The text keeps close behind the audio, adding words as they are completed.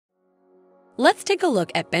Let's take a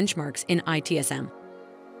look at benchmarks in ITSM.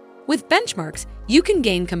 With benchmarks, you can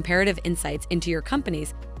gain comparative insights into your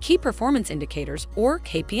company's key performance indicators or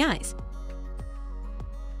KPIs.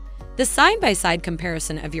 The side-by-side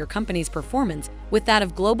comparison of your company's performance with that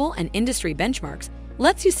of global and industry benchmarks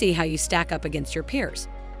lets you see how you stack up against your peers.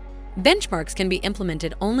 Benchmarks can be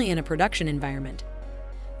implemented only in a production environment.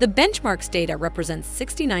 The benchmarks data represents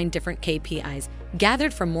 69 different KPIs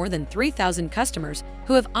gathered from more than 3,000 customers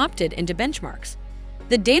who have opted into benchmarks.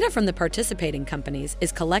 The data from the participating companies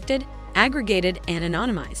is collected, aggregated, and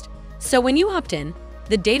anonymized. So when you opt in,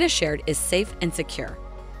 the data shared is safe and secure.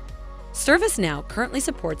 ServiceNow currently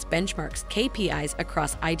supports benchmarks KPIs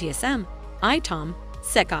across ITSM, ITOM,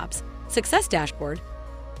 SecOps, Success Dashboard,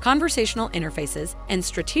 conversational interfaces, and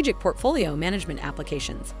strategic portfolio management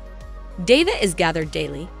applications. Data is gathered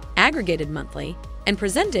daily, aggregated monthly, and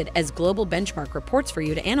presented as global benchmark reports for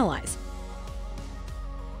you to analyze.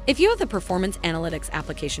 If you have the Performance Analytics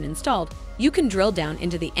application installed, you can drill down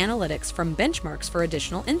into the analytics from benchmarks for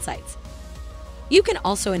additional insights. You can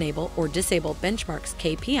also enable or disable benchmarks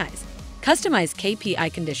KPIs, customize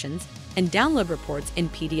KPI conditions, and download reports in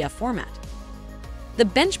PDF format. The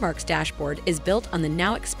benchmarks dashboard is built on the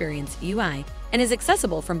Now Experience UI and is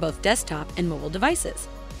accessible from both desktop and mobile devices.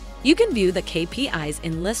 You can view the KPIs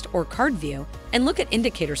in list or card view and look at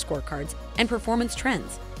indicator scorecards and performance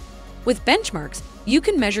trends. With benchmarks, you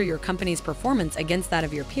can measure your company's performance against that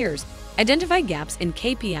of your peers, identify gaps in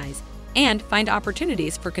KPIs, and find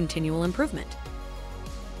opportunities for continual improvement.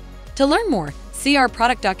 To learn more, see our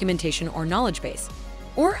product documentation or knowledge base,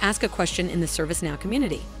 or ask a question in the ServiceNow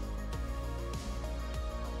community.